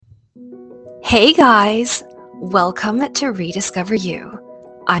Hey guys, welcome to Rediscover You.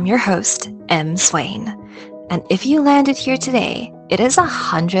 I'm your host, M. Swain, and if you landed here today, it is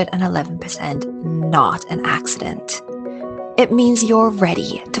 111% not an accident. It means you're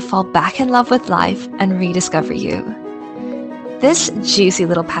ready to fall back in love with life and rediscover you. This juicy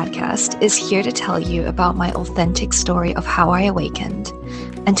little podcast is here to tell you about my authentic story of how I awakened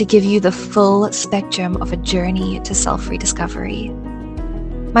and to give you the full spectrum of a journey to self-rediscovery.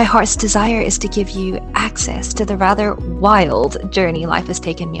 My heart's desire is to give you access to the rather wild journey life has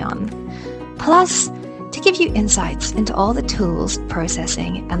taken me on, plus to give you insights into all the tools,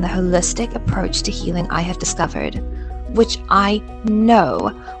 processing, and the holistic approach to healing I have discovered, which I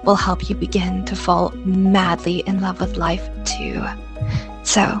know will help you begin to fall madly in love with life too.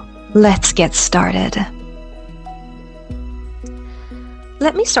 So let's get started.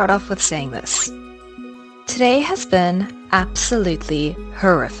 Let me start off with saying this. Today has been absolutely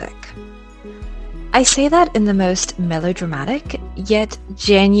horrific. I say that in the most melodramatic yet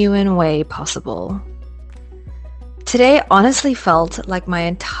genuine way possible. Today honestly felt like my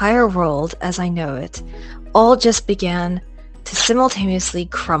entire world as I know it all just began to simultaneously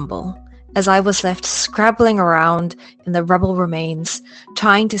crumble as I was left scrabbling around in the rubble remains,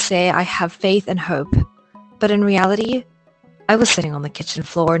 trying to say I have faith and hope. But in reality, I was sitting on the kitchen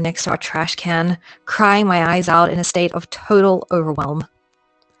floor next to our trash can, crying my eyes out in a state of total overwhelm.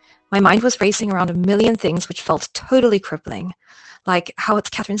 My mind was racing around a million things which felt totally crippling, like how it's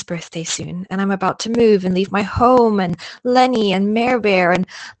Catherine's birthday soon, and I'm about to move and leave my home, and Lenny and Mare Bear and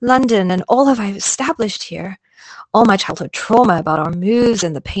London and all of I've established here. All my childhood trauma about our moves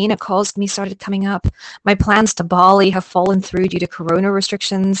and the pain it caused me started coming up. My plans to Bali have fallen through due to corona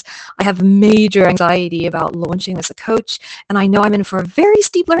restrictions. I have major anxiety about launching as a coach, and I know I'm in for a very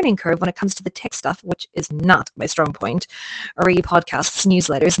steep learning curve when it comes to the tech stuff, which is not my strong point. Podcasts,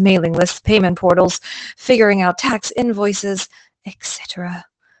 newsletters, mailing lists, payment portals, figuring out tax invoices, etc.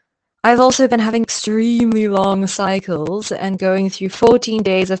 I've also been having extremely long cycles and going through 14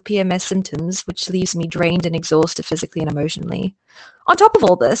 days of PMS symptoms, which leaves me drained and exhausted physically and emotionally. On top of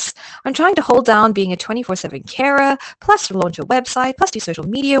all this, I'm trying to hold down being a 24/7 carer, plus launch a website, plus do social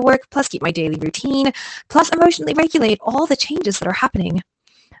media work, plus keep my daily routine, plus emotionally regulate all the changes that are happening.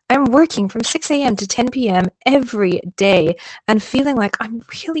 I'm working from 6 a.m. to 10 p.m. every day and feeling like I'm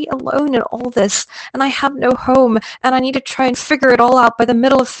really alone in all this and I have no home and I need to try and figure it all out by the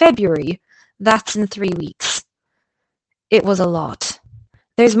middle of February. That's in 3 weeks. It was a lot.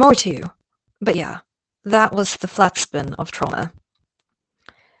 There's more too. But yeah, that was the flat spin of trauma.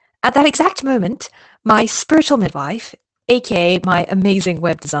 At that exact moment, my spiritual midwife, aka my amazing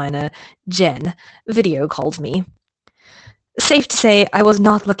web designer, Jen, video called me. Safe to say, I was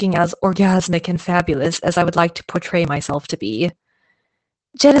not looking as orgasmic and fabulous as I would like to portray myself to be.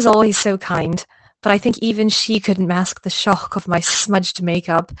 Jen is always so kind, but I think even she couldn't mask the shock of my smudged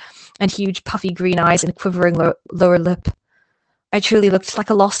makeup and huge puffy green eyes and quivering lower lip. I truly looked like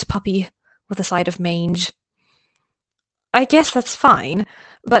a lost puppy with a side of mange. I guess that's fine,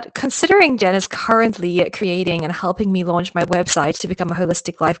 but considering Jen is currently creating and helping me launch my website to become a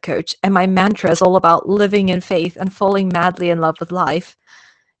holistic life coach, and my mantra is all about living in faith and falling madly in love with life,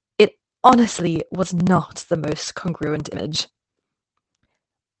 it honestly was not the most congruent image.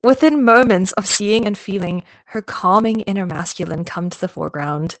 Within moments of seeing and feeling her calming inner masculine come to the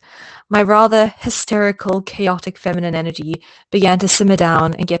foreground, my rather hysterical, chaotic feminine energy began to simmer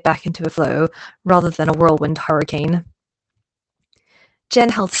down and get back into a flow rather than a whirlwind hurricane. Jen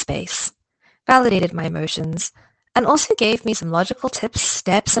held space, validated my emotions, and also gave me some logical tips,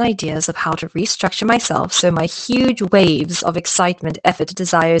 steps, and ideas of how to restructure myself so my huge waves of excitement, effort,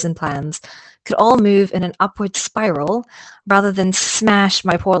 desires, and plans could all move in an upward spiral rather than smash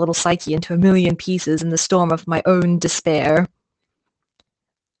my poor little psyche into a million pieces in the storm of my own despair.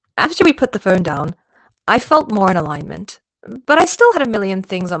 After we put the phone down, I felt more in alignment, but I still had a million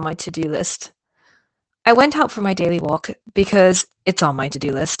things on my to-do list. I went out for my daily walk because it's on my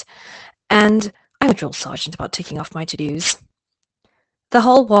to-do list, and I'm a drill sergeant about ticking off my to-dos. The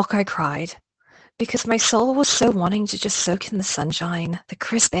whole walk I cried because my soul was so wanting to just soak in the sunshine, the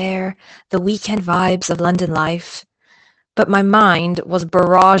crisp air, the weekend vibes of London life. But my mind was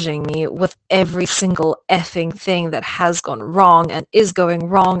barraging me with every single effing thing that has gone wrong and is going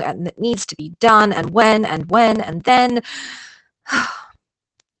wrong and that needs to be done and when and then.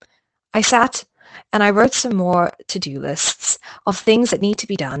 I sat and I wrote some more to-do lists of things that need to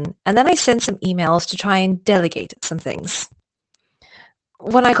be done, and then I sent some emails to try and delegate some things.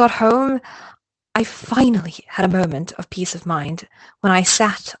 When I got home, I finally had a moment of peace of mind when I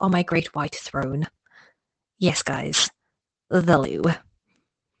sat on my great white throne. Yes, guys, the loo.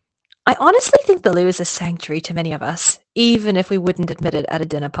 I honestly think the loo is a sanctuary to many of us, even if we wouldn't admit it at a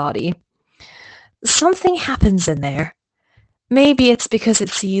dinner party. Something happens in there. Maybe it's because it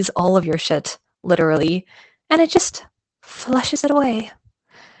sees all of your shit, literally, and it just flushes it away.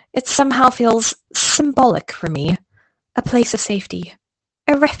 It somehow feels symbolic for me, a place of safety,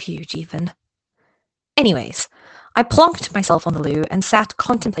 a refuge even. Anyways, I plonked myself on the loo and sat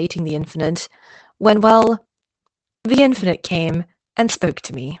contemplating the infinite when, well, the infinite came and spoke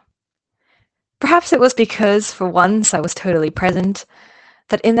to me. Perhaps it was because, for once, I was totally present,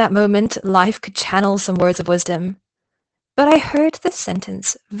 that in that moment life could channel some words of wisdom. But I heard this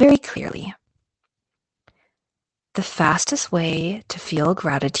sentence very clearly. The fastest way to feel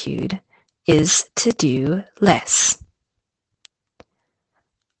gratitude is to do less.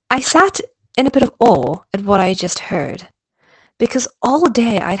 I sat in a bit of awe at what I just heard, because all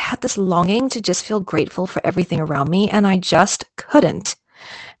day I'd had this longing to just feel grateful for everything around me, and I just couldn't.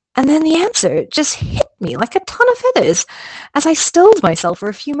 And then the answer just hit me like a ton of feathers as I stilled myself for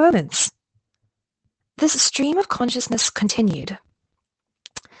a few moments. This stream of consciousness continued.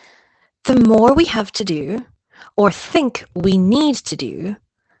 The more we have to do, or think we need to do,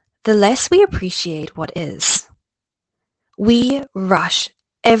 the less we appreciate what is. We rush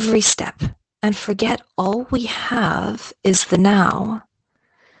every step and forget all we have is the now.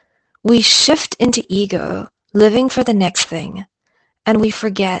 We shift into ego, living for the next thing, and we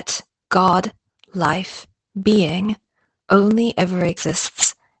forget God, life, being only ever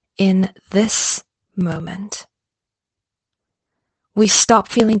exists in this moment. We stop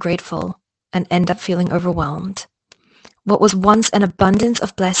feeling grateful and end up feeling overwhelmed. What was once an abundance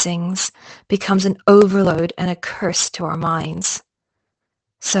of blessings becomes an overload and a curse to our minds.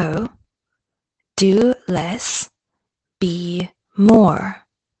 So, do less, be more.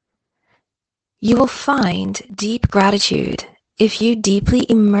 You will find deep gratitude if you deeply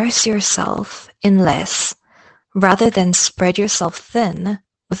immerse yourself in less rather than spread yourself thin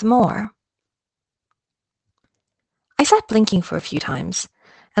with more. I sat blinking for a few times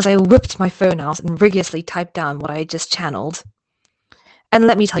as I whipped my phone out and rigorously typed down what I had just channeled. And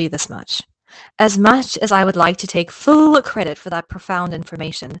let me tell you this much. As much as I would like to take full credit for that profound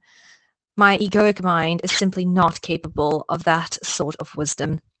information, my egoic mind is simply not capable of that sort of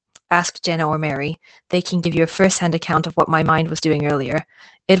wisdom. Ask Jenna or Mary. They can give you a first-hand account of what my mind was doing earlier.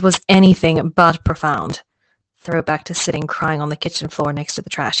 It was anything but profound. Throwback to sitting crying on the kitchen floor next to the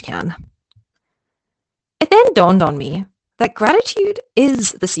trash can. It then dawned on me that gratitude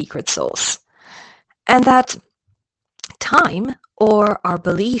is the secret sauce, and that time, or our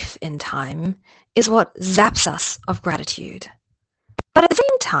belief in time, is what zaps us of gratitude. But at the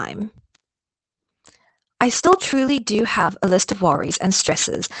same time, I still truly do have a list of worries and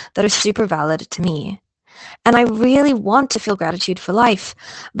stresses that are super valid to me. And I really want to feel gratitude for life,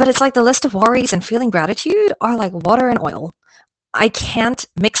 but it's like the list of worries and feeling gratitude are like water and oil. I can't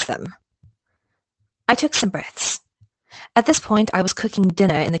mix them. I took some breaths. At this point, I was cooking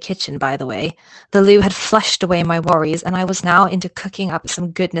dinner in the kitchen, by the way. The loo had flushed away my worries, and I was now into cooking up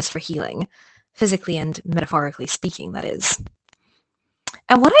some goodness for healing. Physically and metaphorically speaking, that is.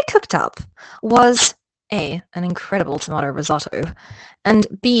 And what I cooked up was A, an incredible tomato risotto, and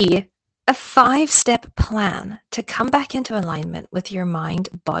B, a 5-step plan to come back into alignment with your mind,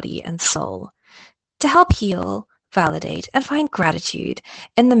 body, and soul, to help heal, validate, and find gratitude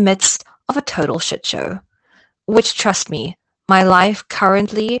in the midst of a total shit show. Which, trust me, my life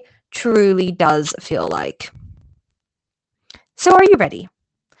currently truly does feel like. So are you ready?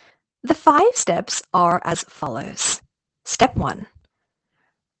 The 5 steps are as follows. Step 1.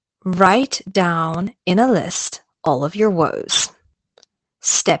 Write down in a list all of your woes.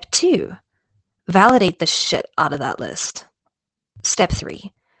 Step 2. Validate the shit out of that list. Step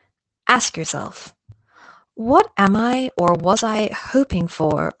 3. Ask yourself, what am I or was I hoping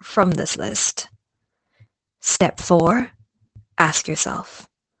for from this list? Step 4. Ask yourself,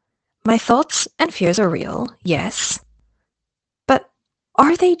 my thoughts and fears are real, yes, but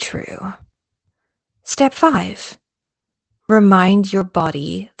are they true? Step 5. Remind your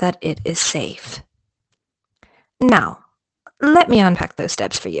body that it is safe. Now, let me unpack those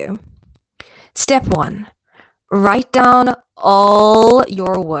steps for you. Step 1. Write down all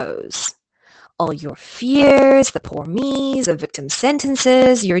your woes. All your fears, the poor me's, the victim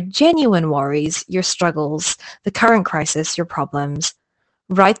sentences, your genuine worries, your struggles, the current crisis, your problems.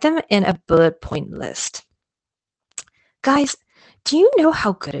 Write them in a bullet point list. Guys, do you know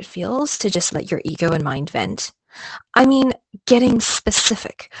how good it feels to just let your ego and mind vent? I mean, getting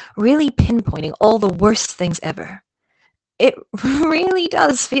specific, really pinpointing all the worst things ever. It really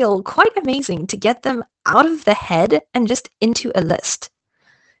does feel quite amazing to get them out of the head and just into a list.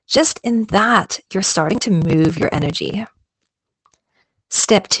 Just in that, you're starting to move your energy.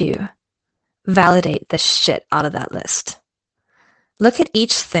 Step 2, validate the shit out of that list. Look at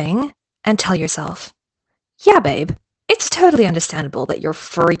each thing and tell yourself, yeah, babe, it's totally understandable that you're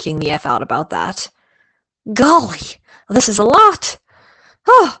freaking the F out about that. Golly, this is a lot.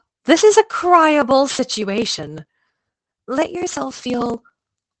 Oh, this is a cryable situation. Let yourself feel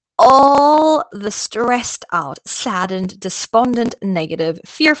all the stressed out, saddened, despondent, negative,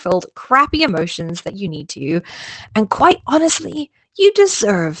 fear-filled, crappy emotions that you need to, and quite honestly, you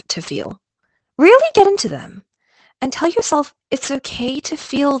deserve to feel. Really get into them and tell yourself it's okay to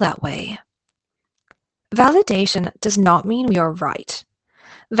feel that way. Validation does not mean we are right.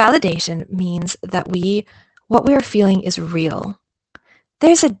 Validation means that what we are feeling is real.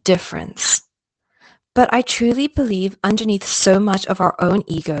 There's a difference. But I truly believe underneath so much of our own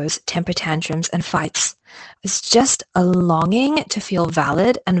egos, temper tantrums, and fights is just a longing to feel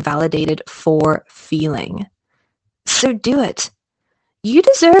valid and validated for feeling. So do it. You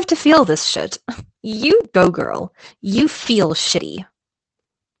deserve to feel this shit. You go, girl. You feel shitty.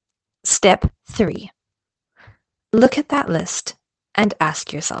 Step 3. Look at that list and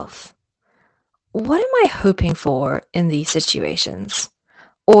ask yourself, what am I hoping for in these situations?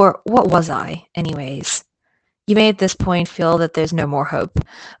 Or what was I, anyways? You may at this point feel that there's no more hope,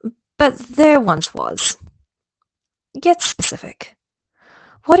 but there once was. Get specific.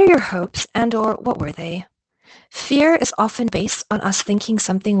 What are your hopes and/or what were they? Fear is often based on us thinking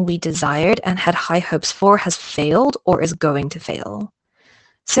something we desired and had high hopes for has failed or is going to fail.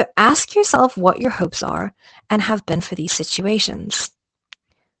 So ask yourself what your hopes are and have been for these situations.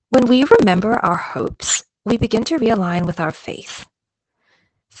 When we remember our hopes, we begin to realign with our faith.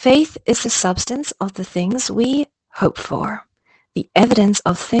 Faith is the substance of the things we hope for, the evidence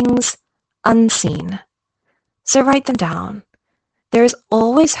of things unseen. So write them down. There is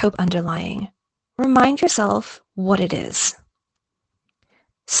always hope underlying. Remind yourself what it is.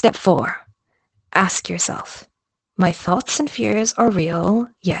 Step 4. Ask yourself, my thoughts and fears are real,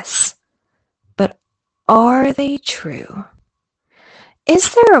 yes, but are they true?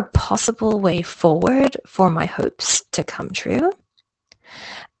 Is there a possible way forward for my hopes to come true?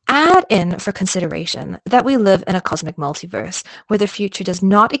 Add in for consideration that we live in a cosmic multiverse where the future does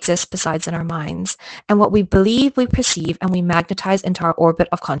not exist besides in our minds, and what we believe we perceive and we magnetize into our orbit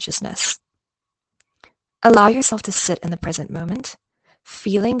of consciousness. Allow yourself to sit in the present moment,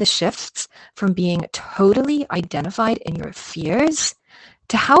 feeling the shifts from being totally identified in your fears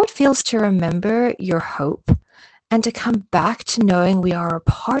to how it feels to remember your hope and to come back to knowing we are a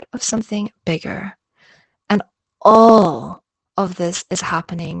part of something bigger. And all of this is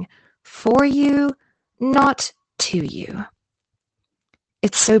happening for you, not to you.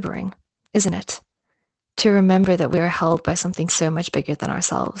 It's sobering, isn't it? To remember that we are held by something so much bigger than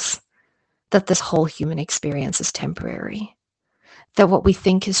ourselves, that this whole human experience is temporary, that what we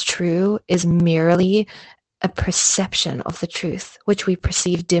think is true is merely a perception of the truth, which we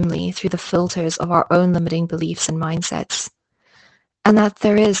perceive dimly through the filters of our own limiting beliefs and mindsets, and that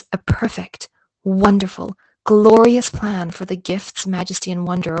there is a perfect, wonderful, glorious plan for the gifts, majesty, and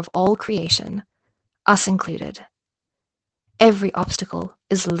wonder of all creation, us included. Every obstacle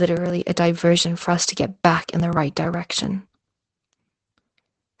is literally a diversion for us to get back in the right direction.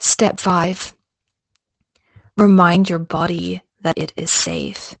 Step 5. Remind your body that it is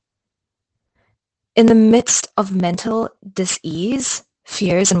safe. In the midst of mental dis-ease,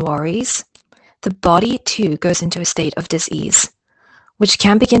 fears, and worries, the body too goes into a state of dis-ease, which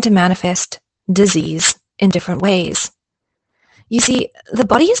can begin to manifest disease in different ways. You see, the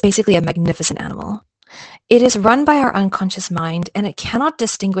body is basically a magnificent animal. It is run by our unconscious mind, and it cannot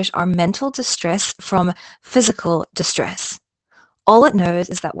distinguish our mental distress from physical distress. All it knows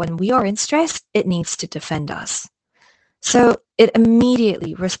is that when we are in stress, it needs to defend us. So it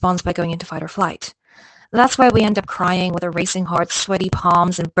immediately responds by going into fight or flight. That's why we end up crying with a racing heart, sweaty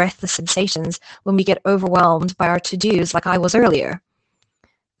palms, and breathless sensations when we get overwhelmed by our to-dos like I was earlier.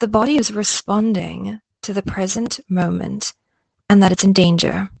 The body is responding to the present moment and that it's in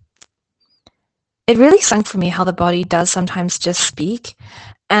danger. It really sunk for me how the body does sometimes just speak,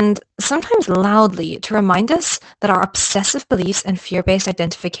 and sometimes loudly, to remind us that our obsessive beliefs and fear-based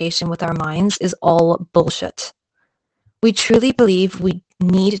identification with our minds is all bullshit. We truly believe we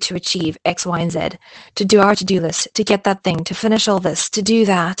need to achieve X, Y, and Z, to do our to-do list, to get that thing, to finish all this, to do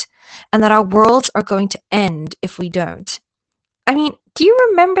that, and that our worlds are going to end if we don't. I mean, do you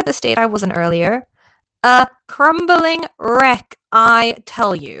remember the state I was in earlier? A crumbling wreck, I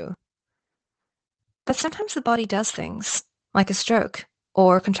tell you. But sometimes the body does things, like a stroke,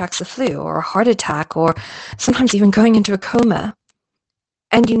 or contracts the flu, or a heart attack, or sometimes even going into a coma.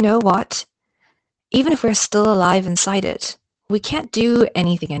 And you know what? Even if we're still alive inside it, we can't do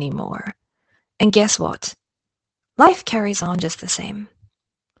anything anymore. And guess what? Life carries on just the same.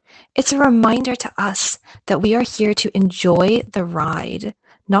 It's a reminder to us that we are here to enjoy the ride,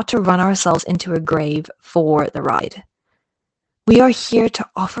 not to run ourselves into a grave for the ride. We are here to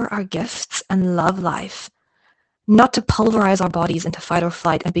offer our gifts and love life, not to pulverize our bodies into fight or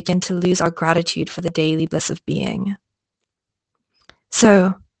flight and begin to lose our gratitude for the daily bliss of being.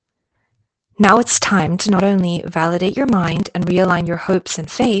 So, now it's time to not only validate your mind and realign your hopes and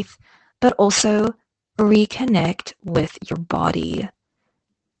faith, but also reconnect with your body.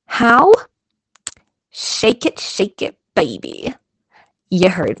 How? Shake it, baby. You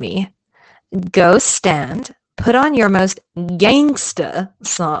heard me. Go stand, put on your most gangsta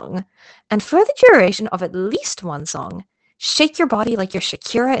song, and for the duration of at least one song, shake your body like you're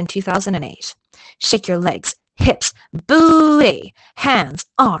Shakira in 2008. Shake your legs, hips, booty, hands,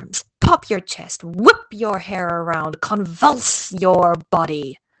 arms, pop your chest, whip your hair around, convulse your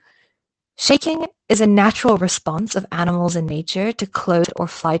body. Shaking is a natural response of animals in nature to close or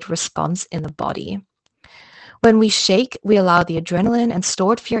flight response in the body. When we shake, we allow the adrenaline and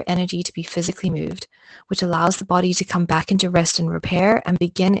stored fear energy to be physically moved, which allows the body to come back into rest and repair and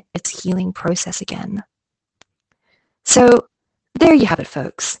begin its healing process again. So there you have it,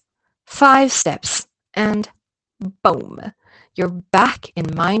 folks. 5 steps, and boom, you're back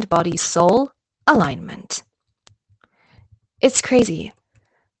in mind, body, soul alignment. It's crazy,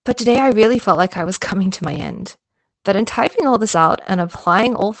 but today I really felt like I was coming to my end. That in typing all this out and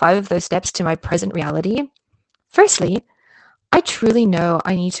applying all 5 of those steps to my present reality, firstly, I truly know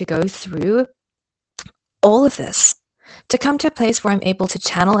I need to go through all of this to come to a place where I'm able to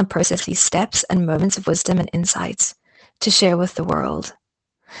channel and process these steps and moments of wisdom and insights to share with the world.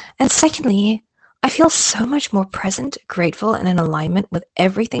 And secondly, I feel so much more present, grateful, and in alignment with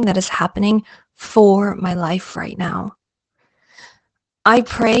everything that is happening for my life right now. I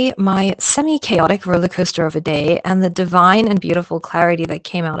pray my semi-chaotic roller coaster of a day and the divine and beautiful clarity that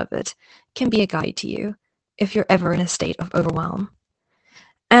came out of it can be a guide to you if you're ever in a state of overwhelm.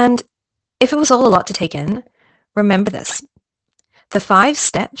 And if it was all a lot to take in, remember this. The 5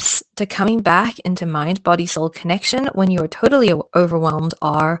 steps to coming back into mind-body-soul connection when you are totally overwhelmed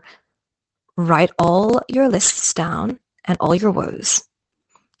are: write all your lists down and all your woes.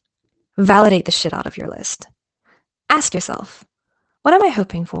 Validate the shit out of your list. Ask yourself, what am I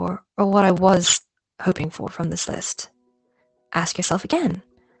hoping for, or what I was hoping for from this list? Ask yourself again,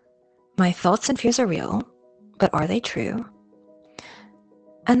 my thoughts and fears are real, but are they true?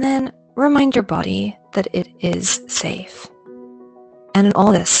 And then remind your body that it is safe. And in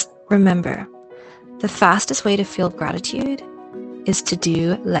all this, remember, the fastest way to feel gratitude is to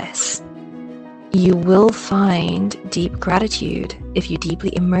do less. You will find deep gratitude if you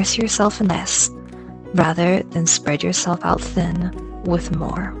deeply immerse yourself in less, rather than spread yourself out thin with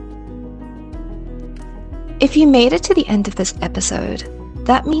more. If you made it to the end of this episode,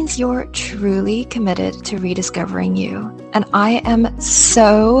 that means you're truly committed to rediscovering you, and I am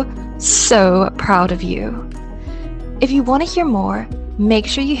so proud of you. If you want to hear more, make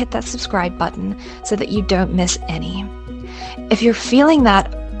sure you hit that subscribe button so that you don't miss any. If you're feeling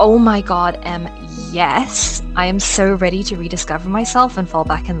that, oh my god, yes, I am so ready to rediscover myself and fall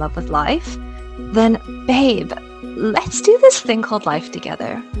back in love with life, then babe, let's do this thing called life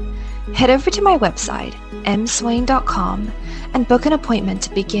together. Head over to my website, mswain.com, and book an appointment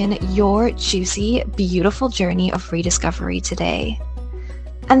to begin your juicy, beautiful journey of rediscovery today.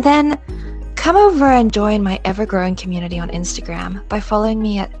 And then come over and join my ever-growing community on Instagram by following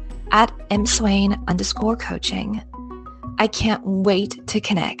me at mswain_coaching. I can't wait to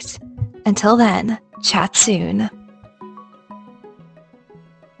connect. Until then, chat soon.